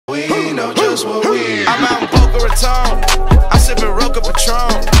else would we? I'm out in Boca Raton, I'm sipping Roca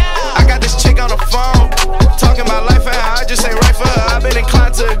Patron. I got this chick on the phone, talking about life and how I just ain't right for her. I've been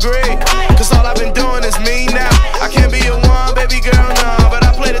inclined to agree, cause all I've been doing is me now. I can't be your one, baby girl, no, but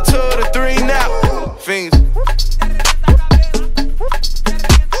I play the 2 or the 3 now. Fiends.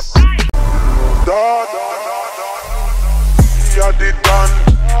 Ja, dit dan,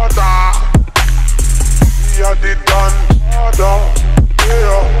 da. Ja, dit dan, da.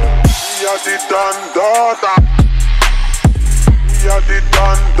 Ja, dit dan, da. Ja, dit dan,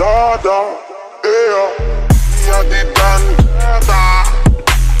 da. Ja, dit dan, da.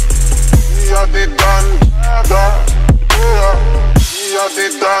 Ja, dit dan, da. Ja,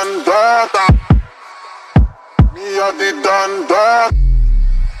 dit dan, da. Ja, dit dan, da.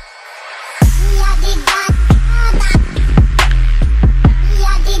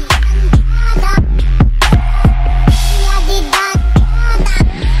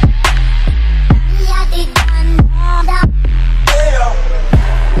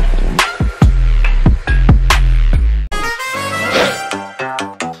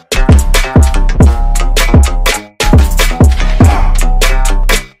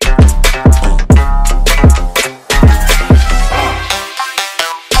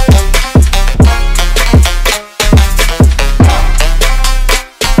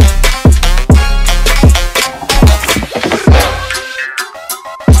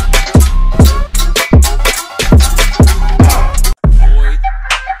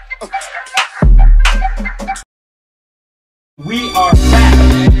 We are back.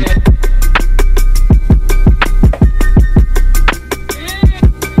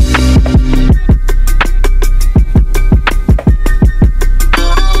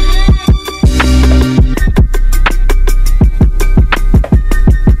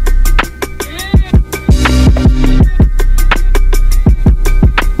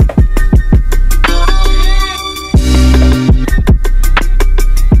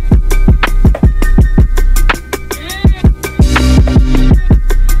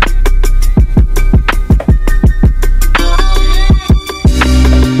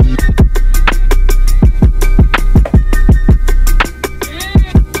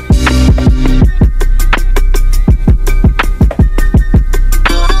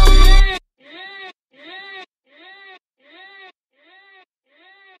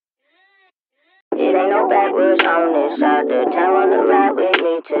 Backwards on this side of town, wanna ride with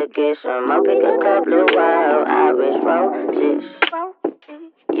me to get some more. Pick a couple of wild Irish roses.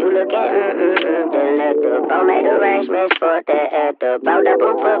 You looking, then let the boat make arrangements for that at the boat. That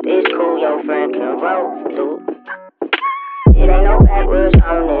boat up is cool, your friend can roll through. It ain't no backwards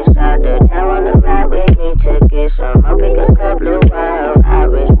on this side of town, wanna ride with me to get some more. Pick a couple of wild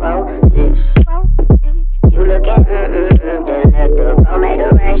Irish roses. You looking, then let the boat make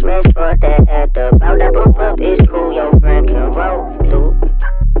arrangements for that at the boat. That boat up is cool, your friend can roll through.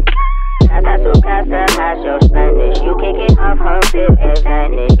 Casa su casa, how's your Spanish? You kick it off, home feel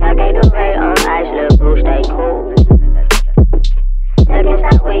advantage. I gave the ray on ice, little boo, stay cool. Seconds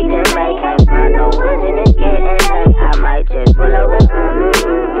out, we can make, can't find no woods in this getting late. I might just pull over.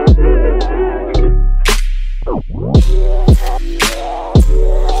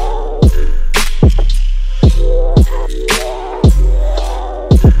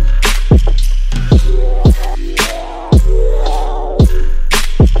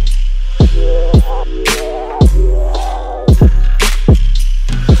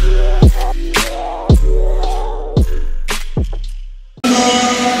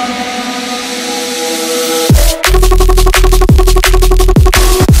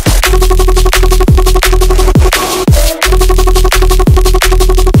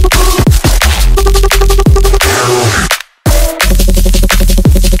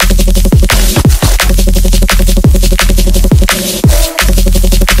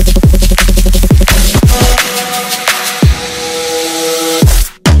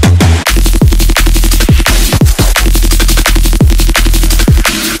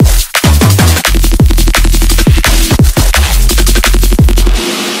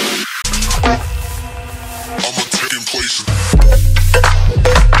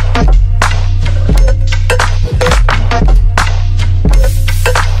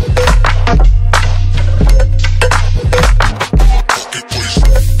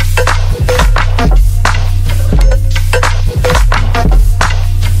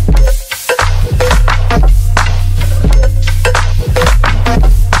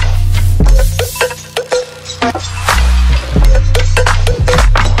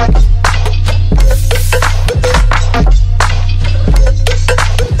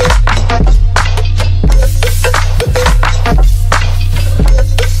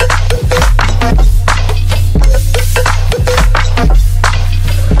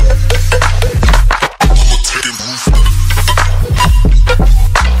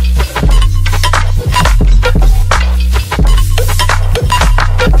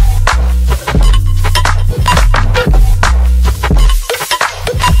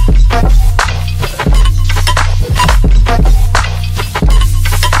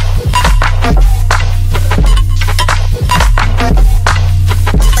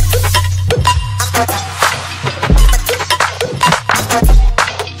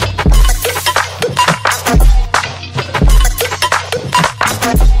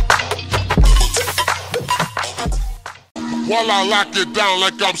 I lock it down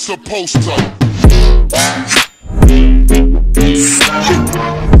like I'm supposed to.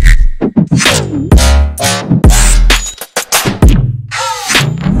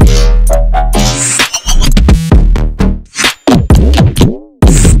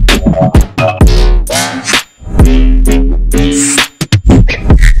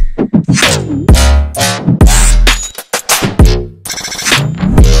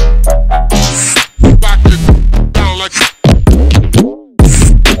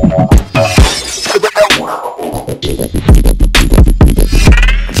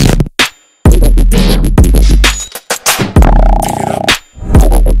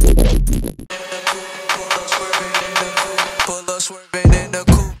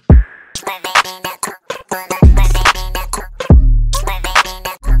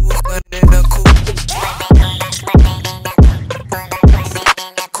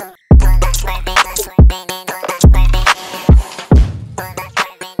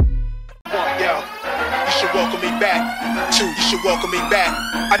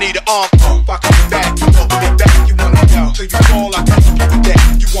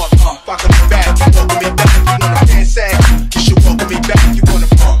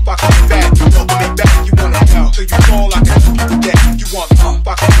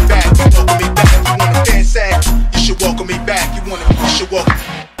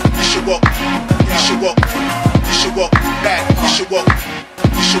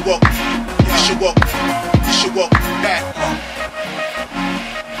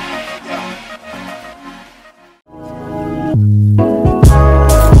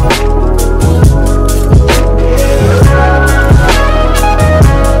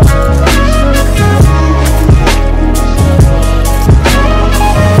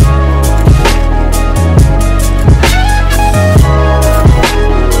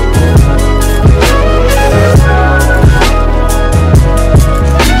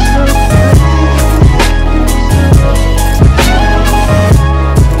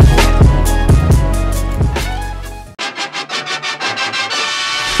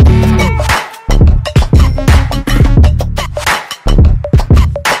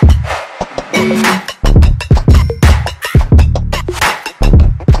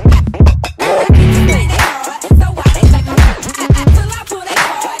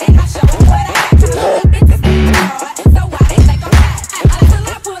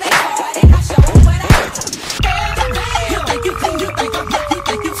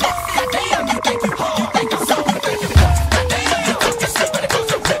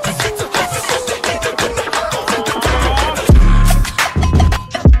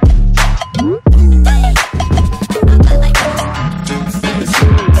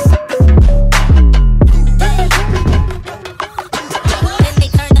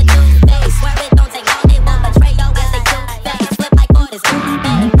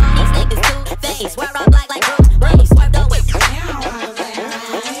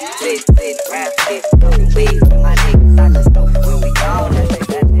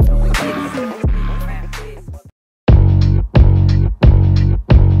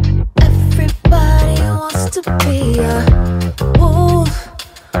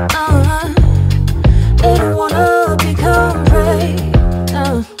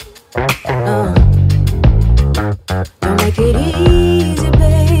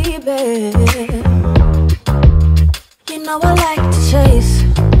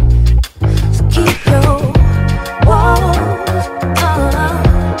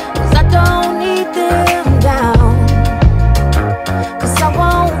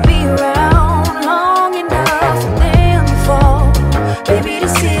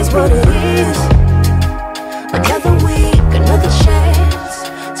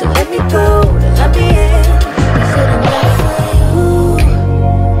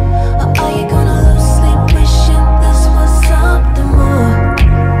 Are you gonna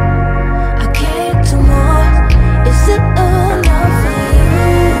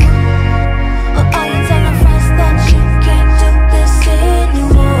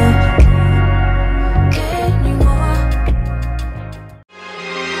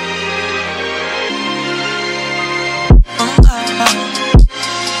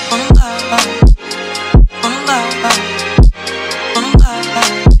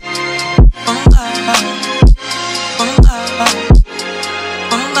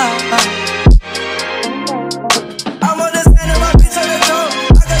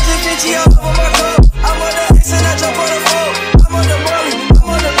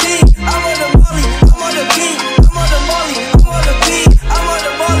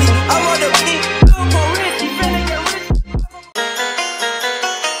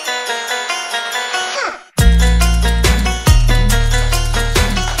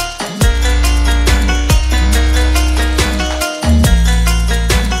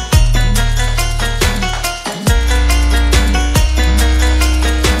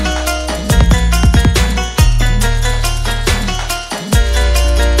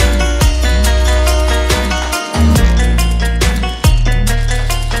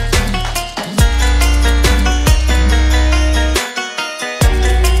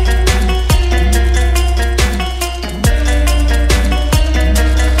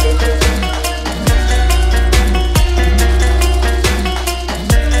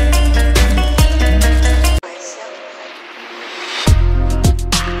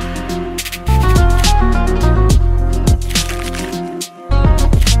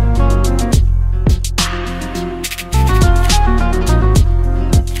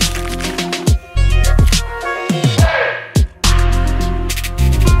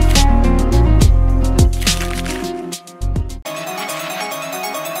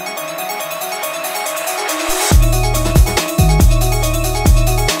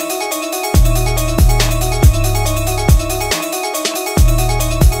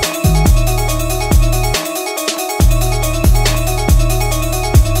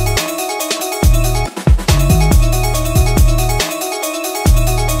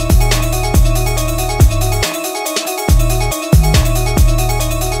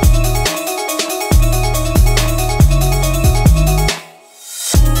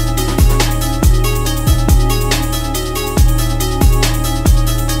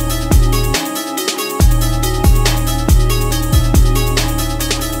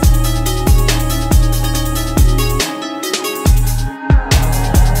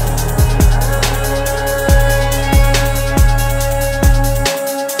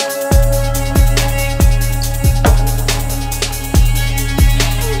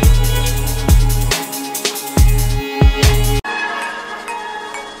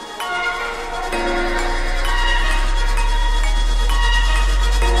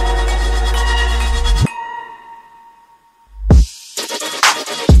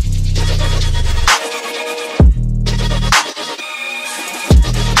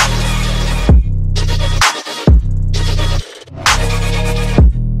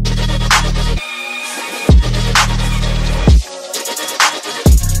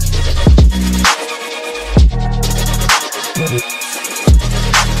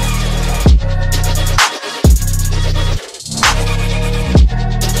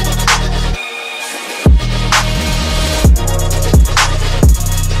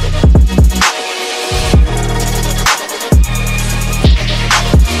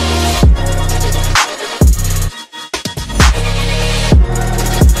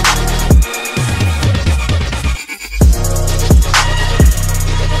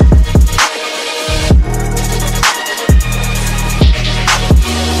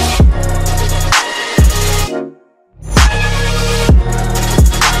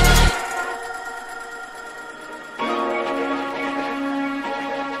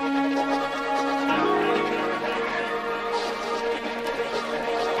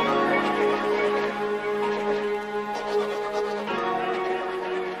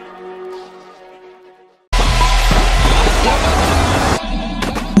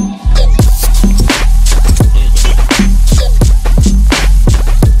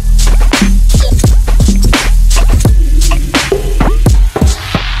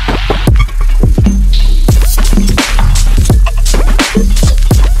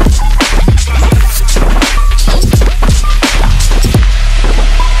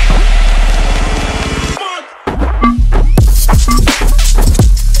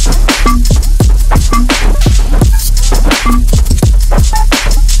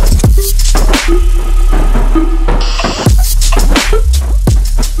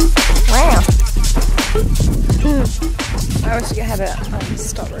had to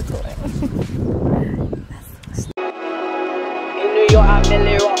stop recording. In New York, I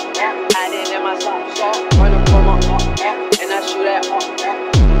Millie rock. I didn't in my socks off. Running from my heart, and I shoot at heart.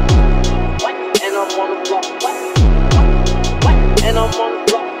 And I'm on the block. And I'm on the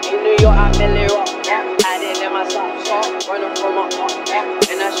block. In New York, I Millie rock. I didn't in my socks off. Running from my heart,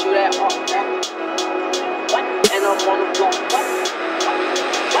 and I shoot at heart. And I'm on the block.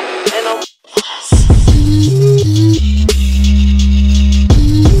 And I'm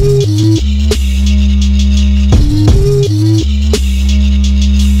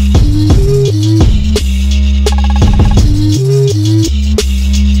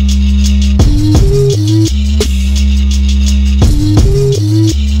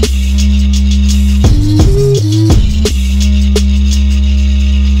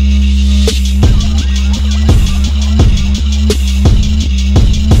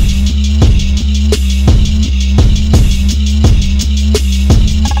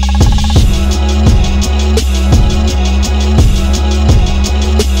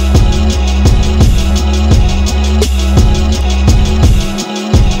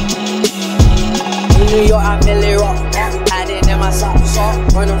New York, I Millie rock. I didn't in my socks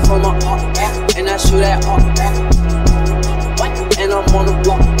off. Running from my heart, and I shoot at heart. And I'm on the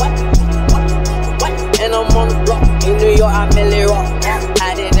block. And I'm on the block. In New York, I Millie rock.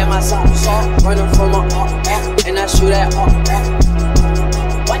 I didn't in my socks off. Running from my heart, and I shoot at heart.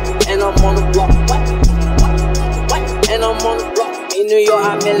 And I'm on the block. And I'm on the block. In New York,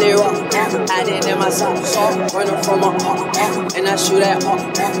 I Millie rock. I didn't in my socks off. Running from my heart, and I shoot at heart.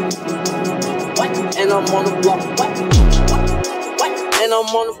 And I'm on the block. And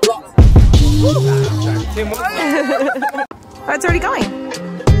I'm on the block. Oh, it's already going.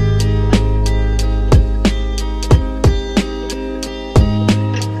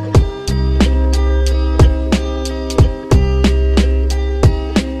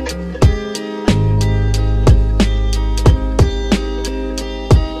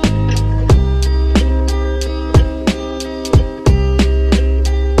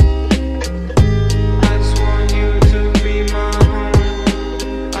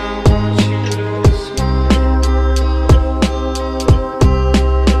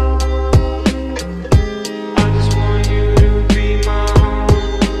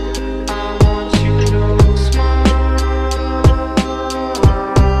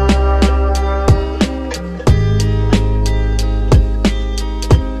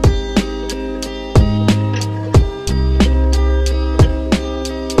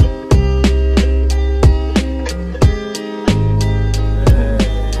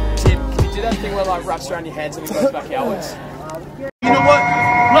 Like wraps around your heads and it goes back outwards. You know what?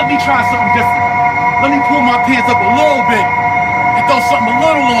 Let me try something different. Let me pull my pants up a little bit and throw something a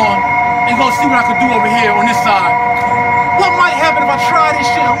little on and go see what I can do over here on this side. What might happen if I try this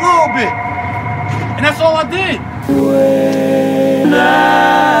shit a little bit? And that's all I did.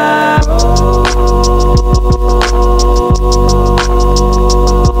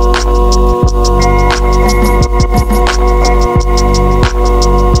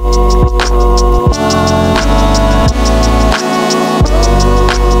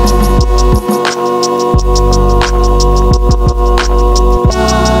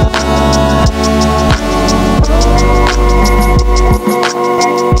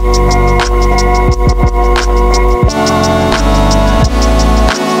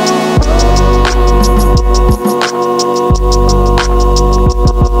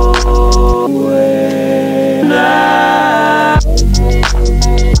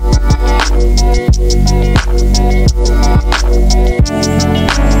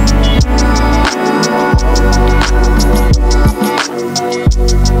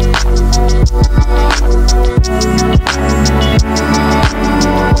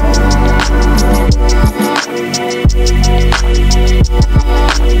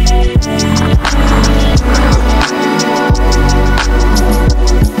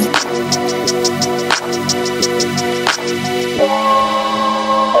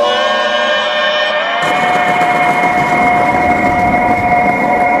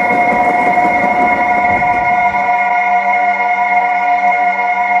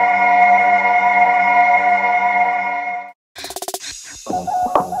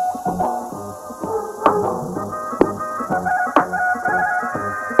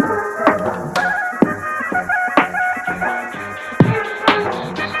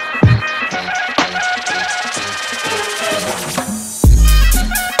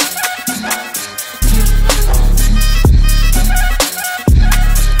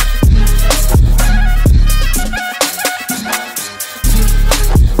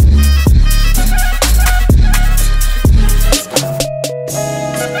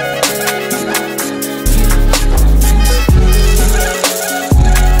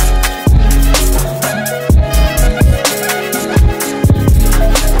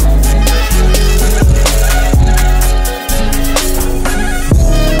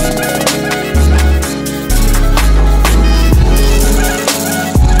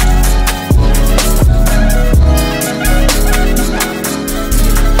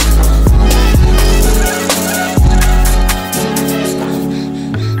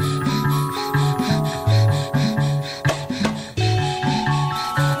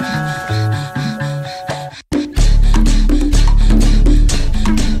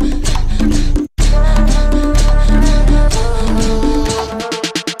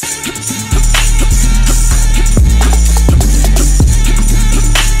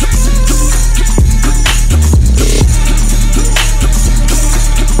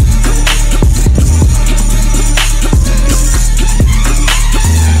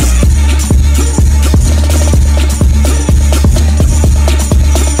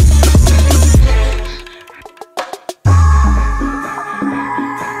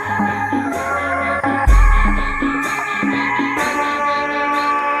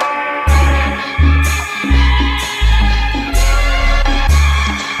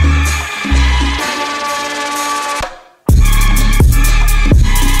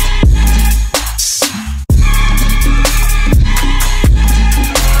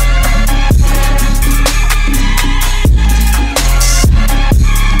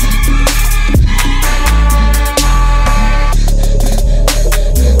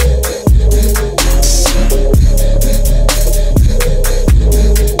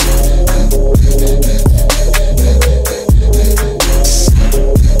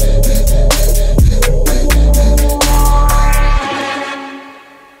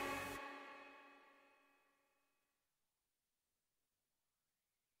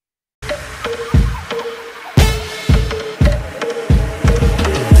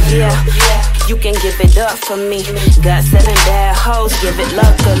 up for me. Got 7 bad hoes, give it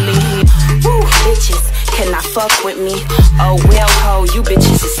luckily. Woo, bitches cannot fuck with me. Oh well, ho, you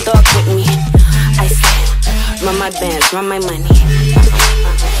bitches is stuck with me. I say, run my bands, run my money.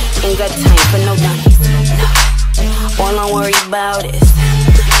 Ain't got time for no dummies. No, all I'm worried about is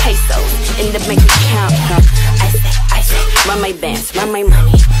pesos in the bank account. I say, run my bands, run my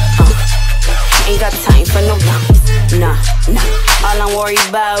money. Ain't got time for no dummies. Nah, all I'm worried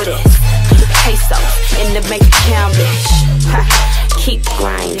about is pesos in the bank account, bitch. Ha, keep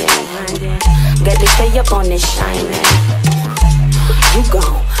grinding. Gotta stay up on this shining. You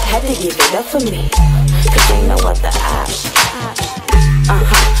gon' have to give it up for me, 'cause ain't no other option.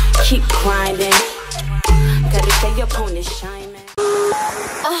 Keep grinding. Gotta stay up on this shining.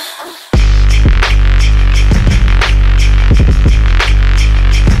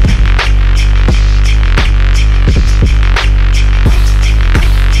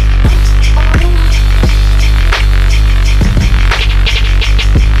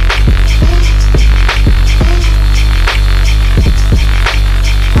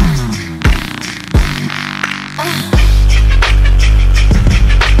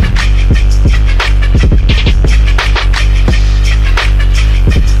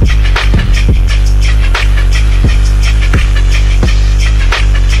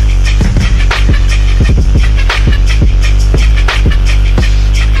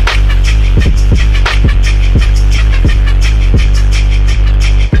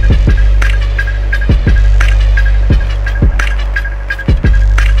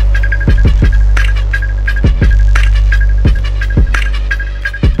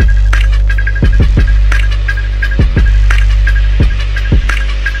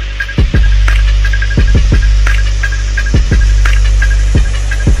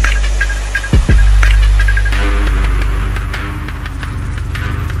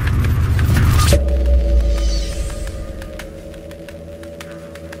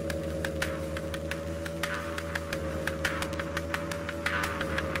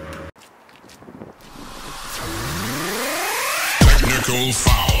 Technical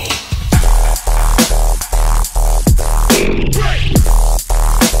foul.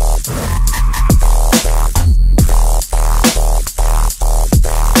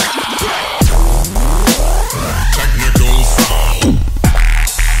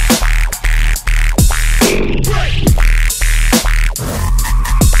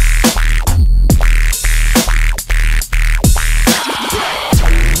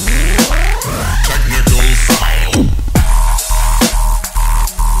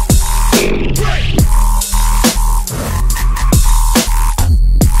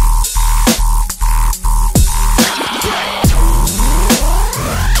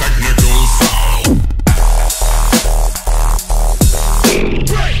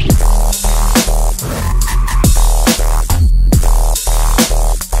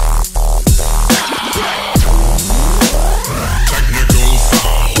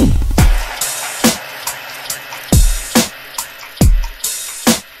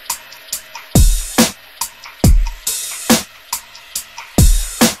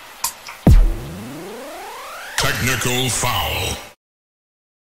 Technical foul.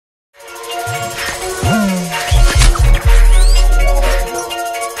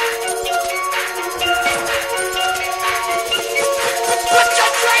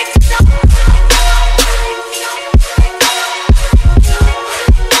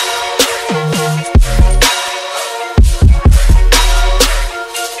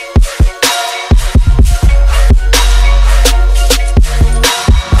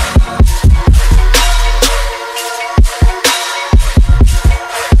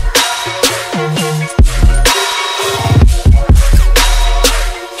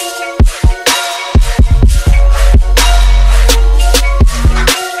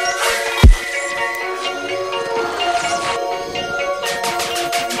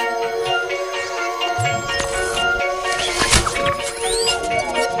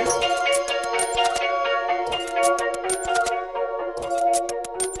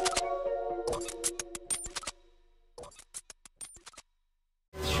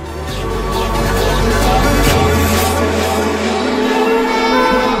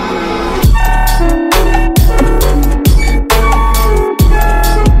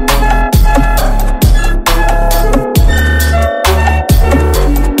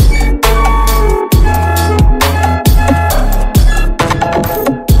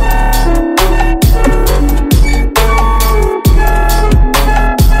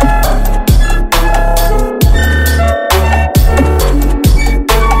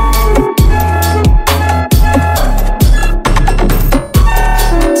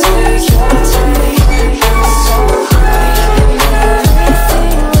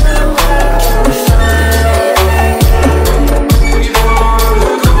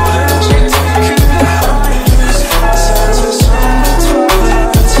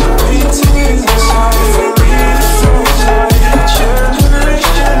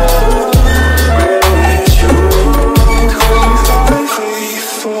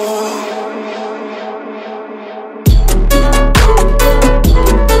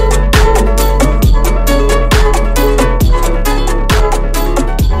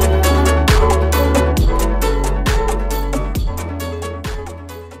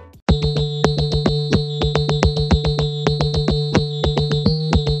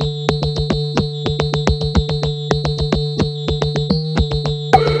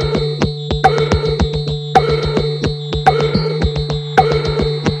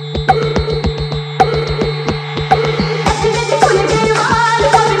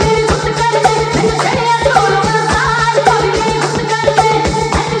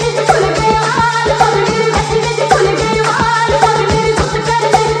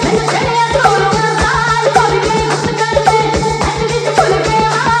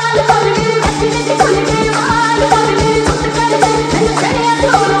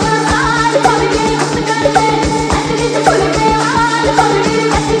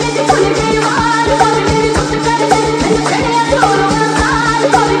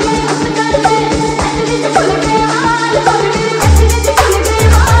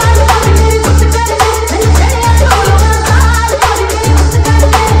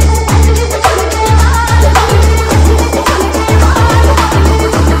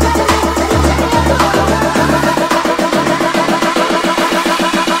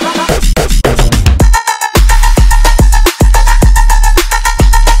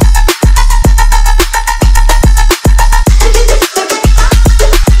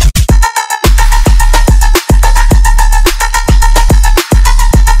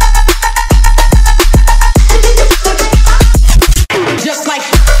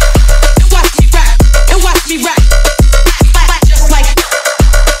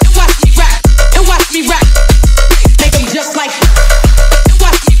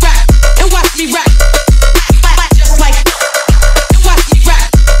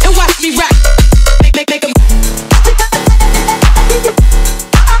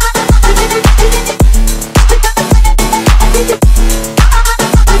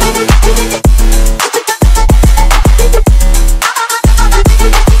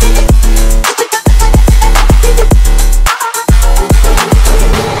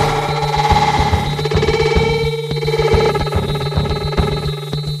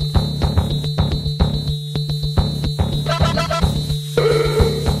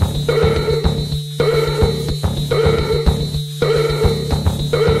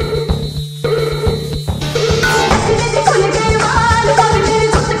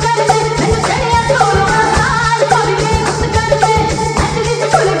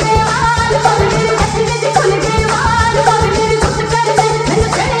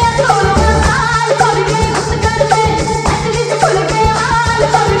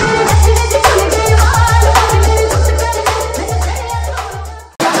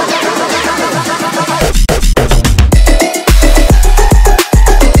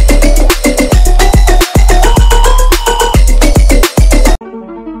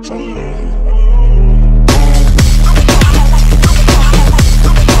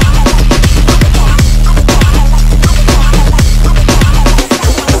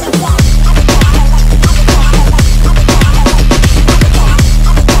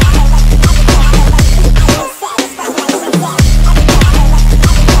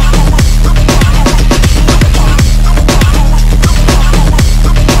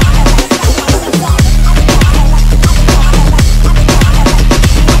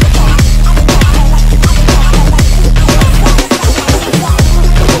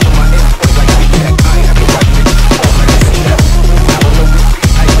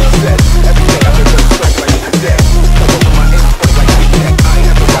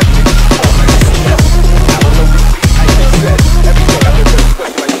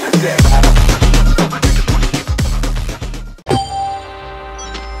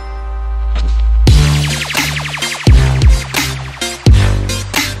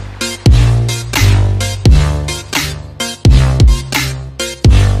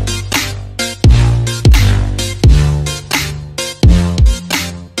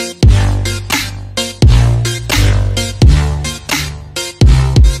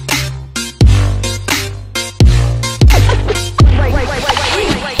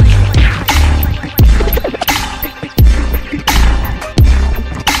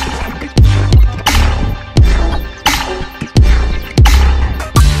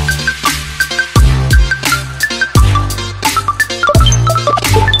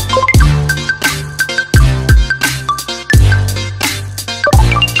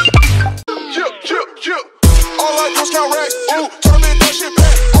 that shit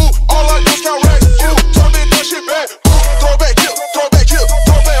back. Ooh, all I do is count racks. Ooh, tell me that shit back. Ooh, throw back, kill, throw back, kill,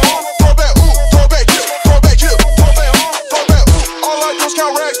 throw back home, throw back, ooh, throw back, kill, throw back, kill, throw back home, throw back, ooh. All I do is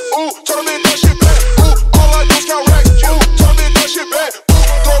count racks. Ooh, tell me that shit back. Ooh, all I do is count racks. Ooh, tell me that shit back. Ooh,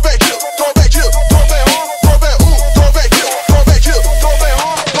 throw back, kill, throw back, kill, throw back home, throw back, ooh, throw back, kill, throw back, kill, throw back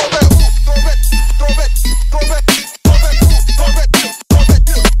home, throw back, ooh, throw back, throw back, throw back, throw back, throw back, throw back, kill, throw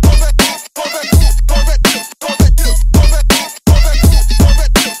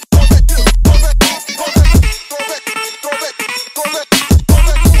back, throw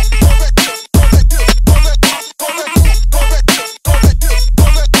back,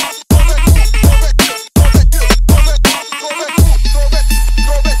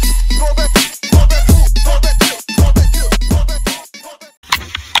 throw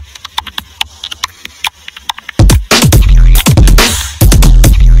back, throw back, kill,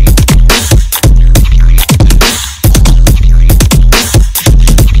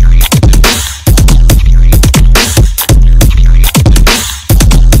 throw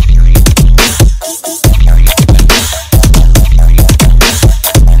back, throw back, throw back, throw back,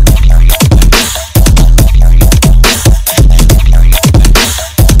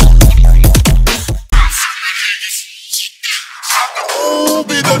 kill, throw back, throw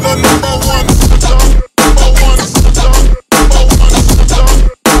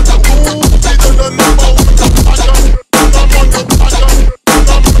back, throw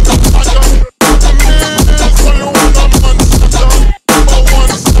back, throw back,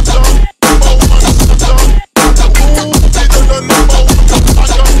 throw back, throw back, throw back, throw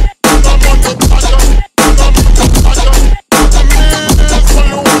back,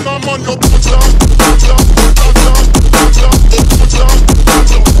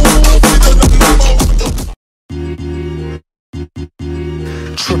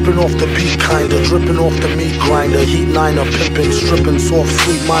 Tripping off the beat kinda, dripping off the meat grinder. Heat niner, pimping, stripping, soft,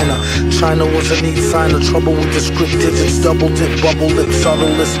 sweet minor. China was a neat sign of trouble with the script digits. Double dip, bubble lip,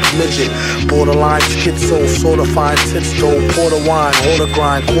 subtlest midget. Borderline schizo, sorta fine tits though. Porter wine, order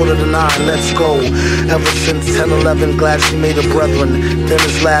grind, 8:45, let's go. Ever since 10-11, glad she made a brethren. Then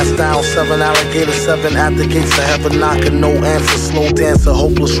his last down, 7 alligator, 7 at the gates of heaven knocking. No answer, slow dancer,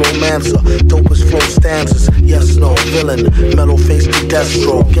 hopeless romancer. Dopest flow stanzas, yes, no, villain. Metal face to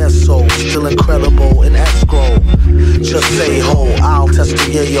Destro, guess so. Still incredible in escrow. Just say ho, I'll test the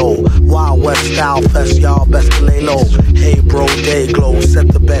yayo. Wild West style fest, y'all best to lay low. Hey bro, day glow, set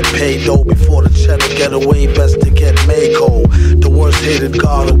the bet, pay dough. Before the cheddar get away, best to get Mako. The worst hated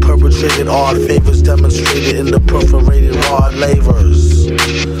god who perpetrated odd favors demonstrated in the perforated rod lavers.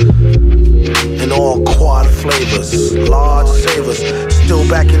 In all quad flavors, large savers. Still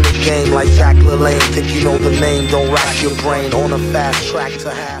back in the game like Jack LaLanne. Think you know the name, don't rack your brain. On a fast track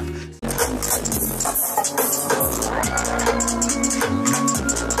to half.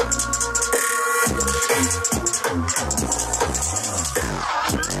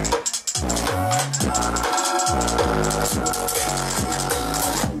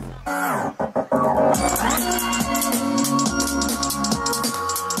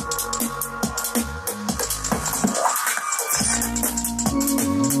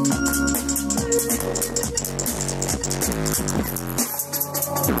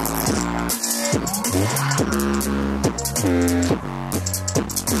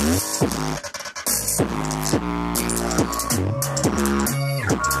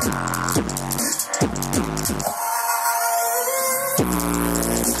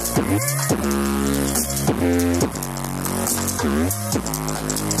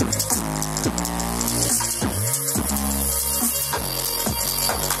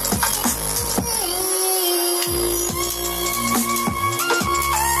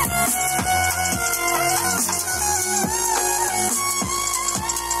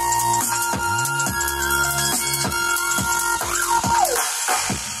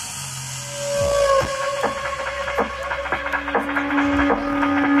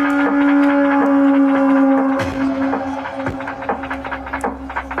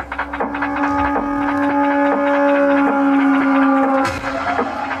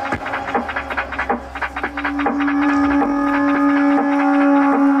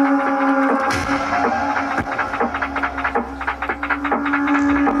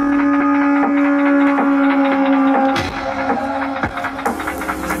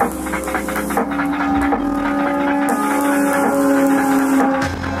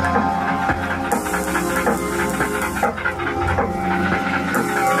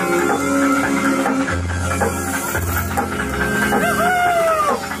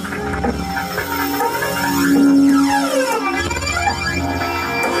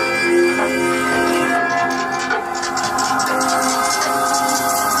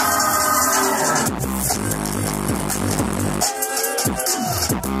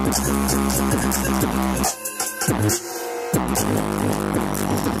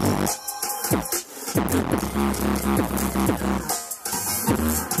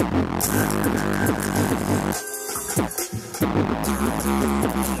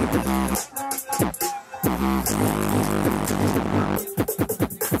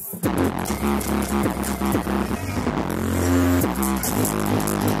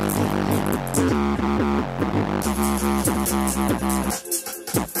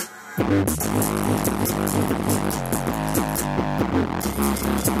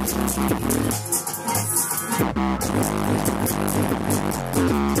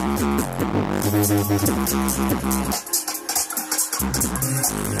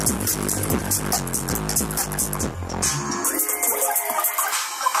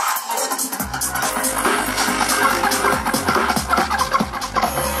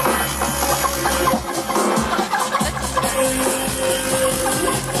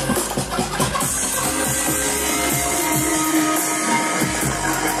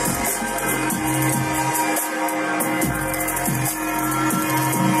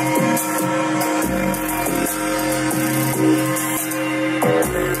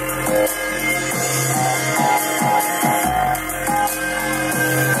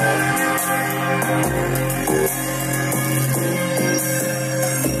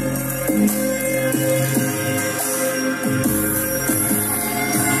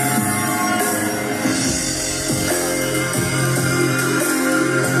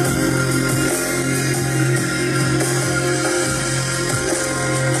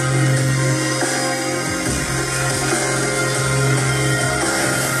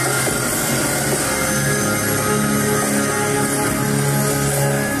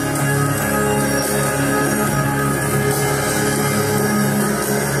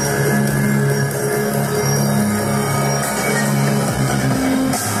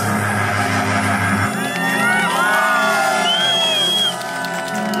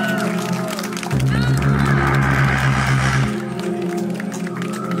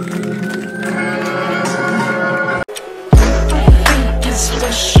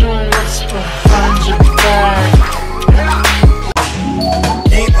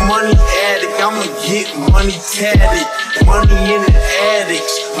 money tatted, money in the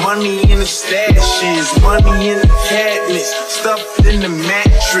attics, money in the stashes, money in the cabinets, stuffed in the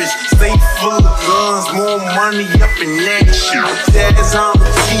mattress, stay full of guns, more money up in action. Taz on the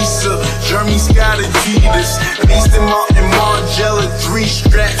Tisa, Jeremy Scott Adidas, Beast in Margiela,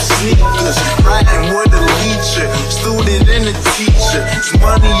 3-strap sneakers, riding with a leecher, student and a teacher. It's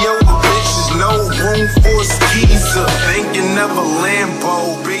money over bitches, no room for a skeezer. Thinking of a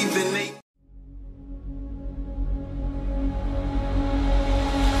Lambo, bathing.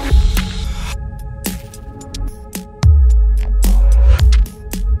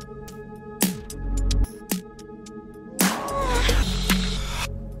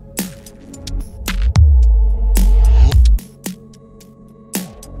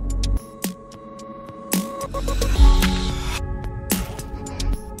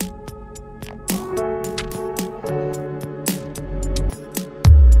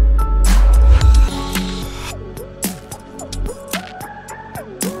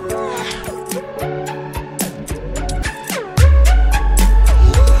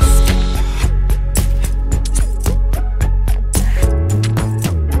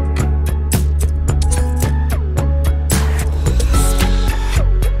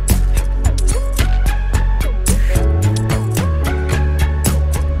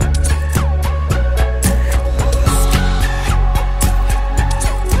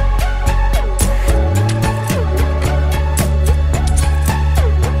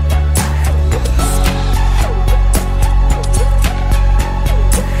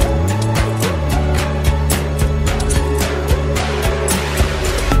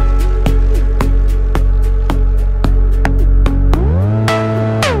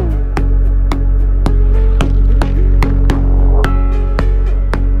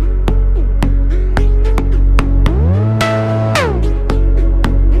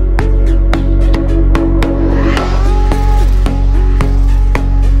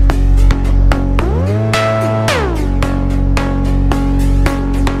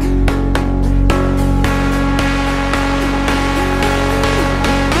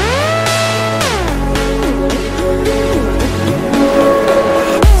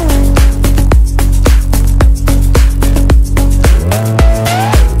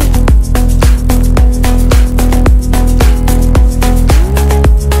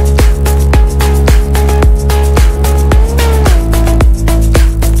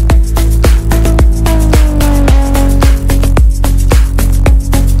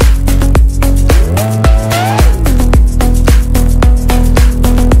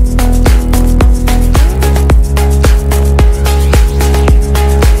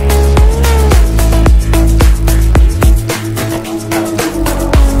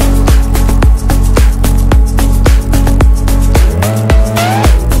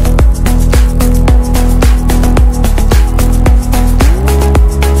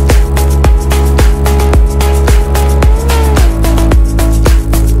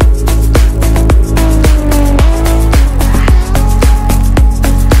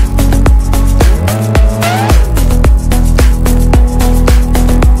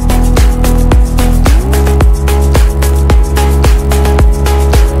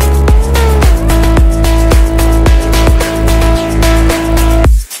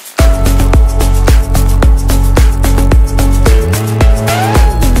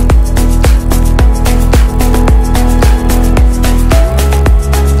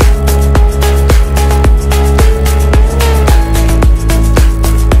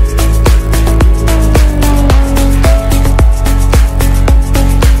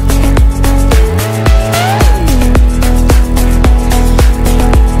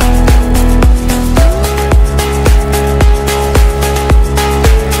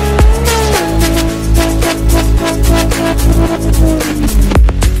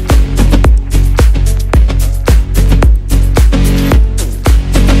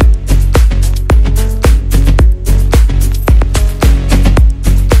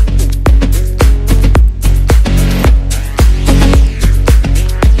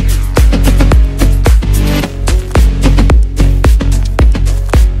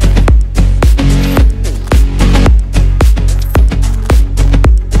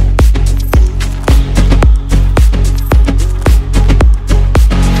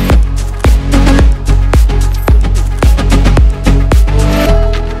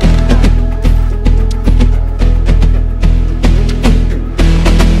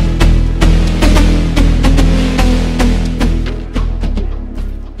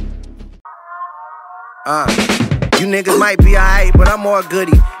 You niggas might be alright, but I'm more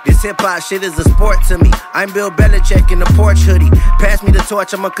goody. This hip-hop shit is a sport to me. I'm Bill Belichick in the porch hoodie. Pass me the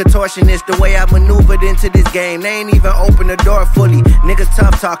torch, I'm a contortionist. The way I maneuvered into this game, they ain't even open the door fully. Niggas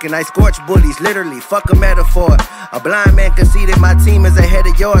tough talking, I scorch bullies. Literally, fuck a metaphor. A blind man conceded my team is ahead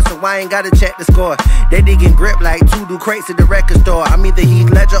of yours, so I ain't gotta check the score. They digging grip like 2 do crates at the record store. I'm either Heath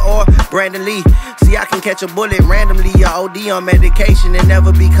Ledger or Brandon Lee. See, I can catch a bullet randomly or OD on medication and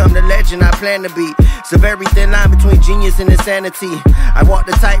never become the legend I plan to be. So very thin line between genius and insanity. I walk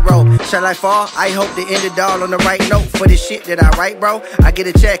the tightrope. Shall I fall? I hope to end it all on the right note. For the shit that I write, bro, I get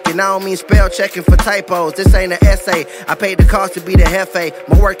a check, and I don't mean spell checking for typos. This ain't an essay. I paid the cost to be the jefe.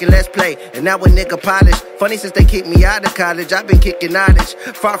 My work and let's play, and now a nigga polish. Funny since they kicked me out of college, I've been kicking knowledge.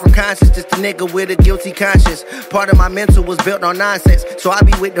 Far from conscious, just a nigga with a guilty conscience. Part of my mental was built on nonsense, so I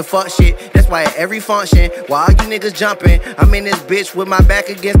be with the fuck shit. That's why at every function, while all you niggas jumping, I'm in this bitch with my back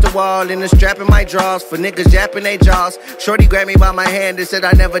against the wall and the strap in my drawers for niggas japping they jaws. Shorty grabbed me by my hand and said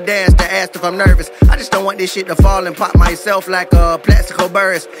I never danced. I asked if I'm nervous. I just don't want this shit to fall and pop myself like a plastico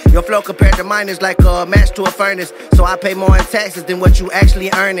burst. Your flow compared to mine is like a match to a furnace, so I pay more in taxes than what you actually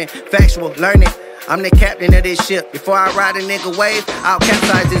earning. Factual, learning. I'm the captain of this ship. Before I ride a nigga wave, I'll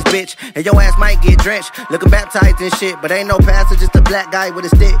capsize this bitch, and your ass might get drenched, looking baptized and shit. But ain't no pastor, just a black guy with a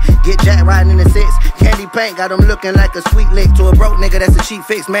stick. Get jack riding in the 6. Candy paint got him looking like a sweet lick. To a broke nigga, that's a cheap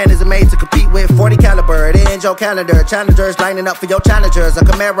fix. Man isn't made to compete with 40 caliber. It ain't your calendar. Challengers lining up for your challengers. A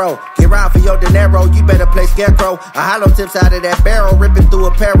Camaro, get round for your dinero. You better play scarecrow. A hollow tips out of that barrel, ripping through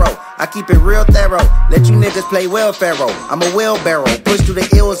a perro. I keep it real thorough. Let you niggas play wheelbarrow. I'm a wheelbarrow. Push through the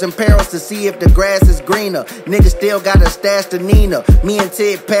ills and perils to see if the grass is greener. Niggas still got a stash to Nina. Me and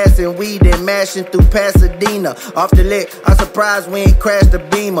Ted passing weed and mashing through Pasadena. Off the lick, I'm surprised we ain't crashed the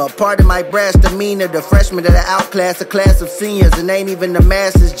Beamer. Part of my brass demeanor. The freshmen of the outclass, a class of seniors, and ain't even the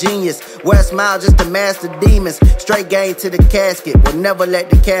master's genius. Wear a smile just to master demons. Straight game to the casket. We'll never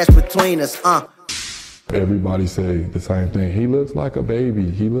let the cash between us. Everybody say the same thing. He looks like a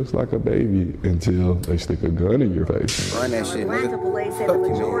baby. He looks like a baby until they stick a gun in your face. Run that shit, nigga. Atlanta police say the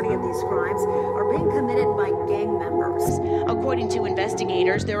majority of these crimes are being committed by gang members. According to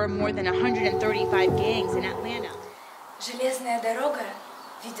investigators, there are more than 135 gangs in Atlanta. Железная дорога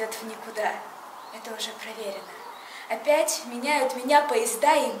ведет в никуда. Это уже проверено. Опять меняют меня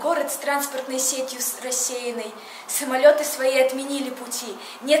поезда и город с транспортной сетью рассеянной. Самолеты свои отменили пути.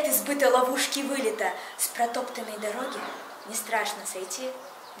 Нет избыта ловушки вылета. С протоптанной дороги не страшно сойти,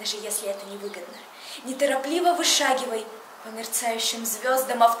 даже если это невыгодно. Неторопливо вышагивай по мерцающим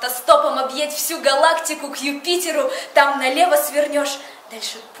звездам, автостопом объедь всю галактику к Юпитеру. Там налево свернешь,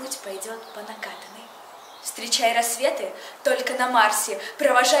 дальше путь пойдет по накатанной. Встречай рассветы только на Марсе,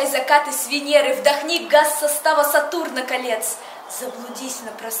 провожай закаты с Венеры, вдохни газ состава Сатурна колец. Заблудись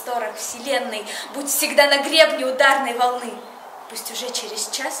на просторах Вселенной, будь всегда на гребне ударной волны. Пусть уже через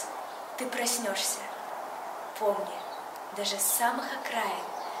час ты проснешься. Помни, даже с самых окраин,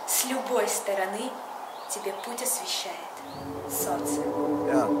 с любой стороны тебе путь освещает солнце.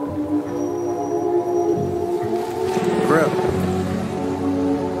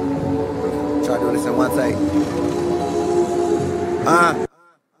 Try doing this in one take.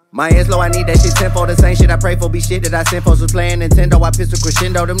 My ends low, I need that shit tenfold. The same shit I pray for be shit that I sent for. Was playing Nintendo, I pistol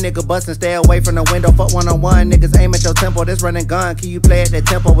crescendo. Them niggas bustin', stay away from the window. Fuck one-on-one, niggas aim at your tempo. This running gun, can you play at that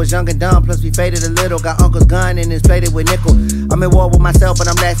tempo? Was young and dumb, plus we faded a little. Got uncle's gun and it's plated with nickel. I'm in war with myself but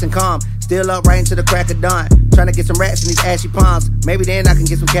I'm lasting calm. Still up right into the crack of dawn. Tryna get some rats in these ashy palms. Maybe then I can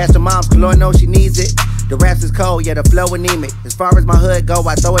get some cash to moms, cause Lord knows she needs it. The raps is cold, yeah, the flow anemic. As far as my hood go,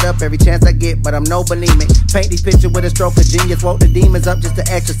 I throw it up every chance I get, but I'm no bulimic. Paint these pictures with a stroke of genius. Woke the demons up just to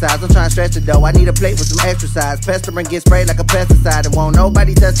exercise. I'm trying to stretch the dough, I need a plate with some exercise. Pestering get sprayed like a pesticide and won't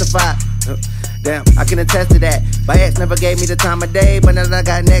nobody testify. Damn, I can attest to that. My ex never gave me the time of day, but now that I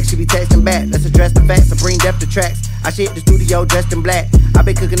got next, she be texting back. Let's address the facts and bring depth to tracks. I shit the studio dressed in black. I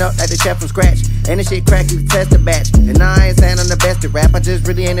been cooking up like the chef from scratch. And this shit crack, you can test the batch. And now I ain't saying I'm the best at rap, I just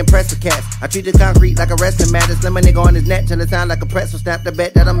really ain't impressed with cats. I treat the concrete like a wrestling mat. Slim a nigga on his neck till it sound like a pretzel. Snap the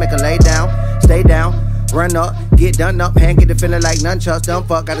bet that I make her lay down, stay down, run up, get done up, hand get it feeling like nunchucks. Dumb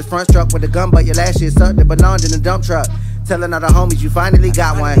fuck, got his front struck with a gun, but your last shit sucked. It belonged in a dump truck. Telling all the homies you finally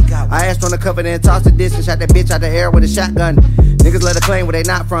got one. I asked on the cover then tossed the disc and shot that bitch out the air with a shotgun. Niggas let her claim where they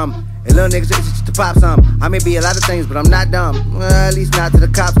not from. And little niggas just to pop some. I may be a lot of things, but I'm not dumb. Well, at least not till the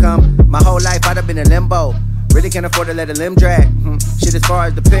cops come. My whole life I'd have been in limbo. Really can't afford to let a limb drag. Shit as far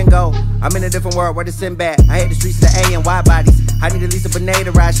as the pin go, I'm in a different world where the sin bad. I hate the streets of the A and Y bodies. I need at least a Benet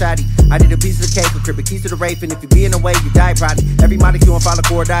to ride shoddy. I need a piece of the cake, a crib, a keys to the rape. And if you be in the way, you die probably. Every molecule on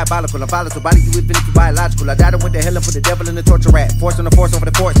follicle or diabolical. I'm volatile, body you even if you biological. I died and went to hell and put the devil in the torture rat. Force on the force over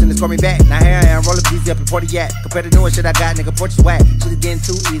the force and it's call me back. Now here I am, rolling easy up in Portiac. Compared to doing shit I got, nigga, porch is whack. Shit is getting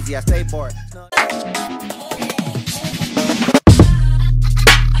too easy, I stay bored.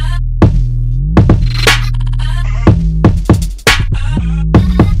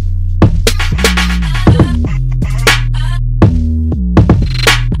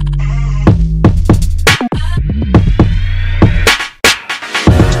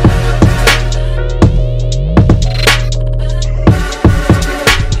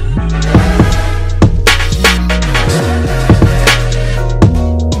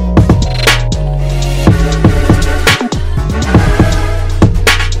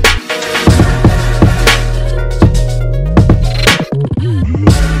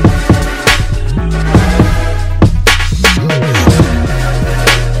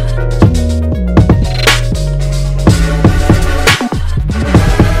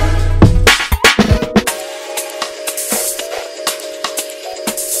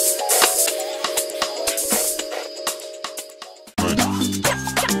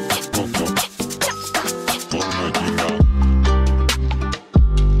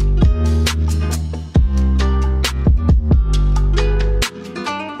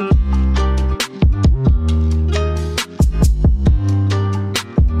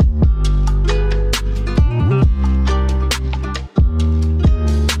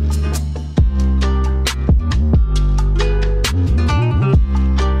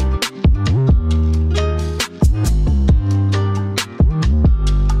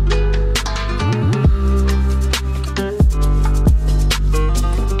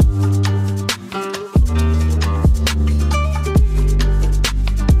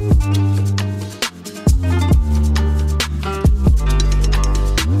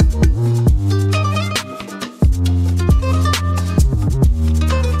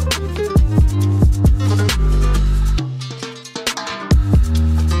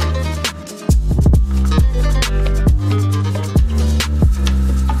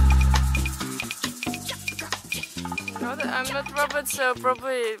 I'm not Robert, so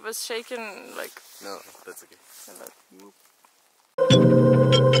probably it was shaken like... No, that's okay.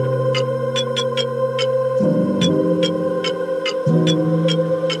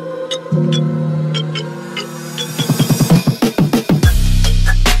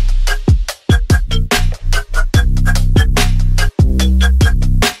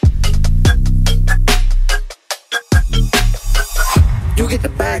 You get the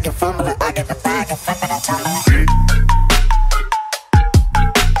bag and fumble it, I get the bag and flip it and tumble it.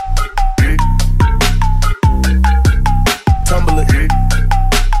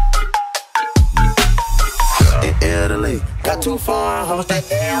 In Italy, got too far, hoes that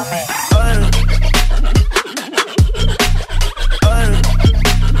damn me.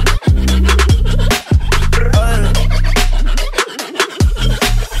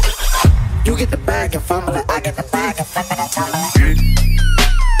 You get the bag and fumble it, I get the bag and flip it and tumble it.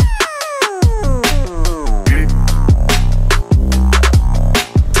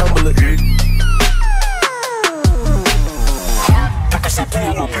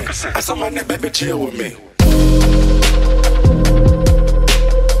 I saw my neck, baby, chill with me.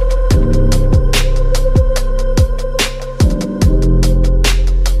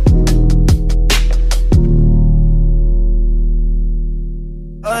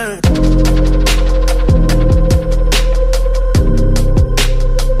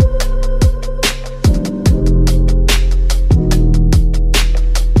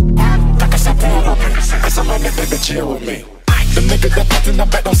 I saw my neck, baby, chill with me. The niggas that pop in the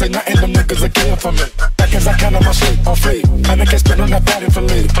back don't say nothing, them niggas are killing for me. Back as I can on my sleep, on free. And I can't spit on that body for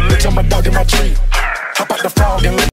leave. Bitch, I'm a dog in my tree. Hop out the frog and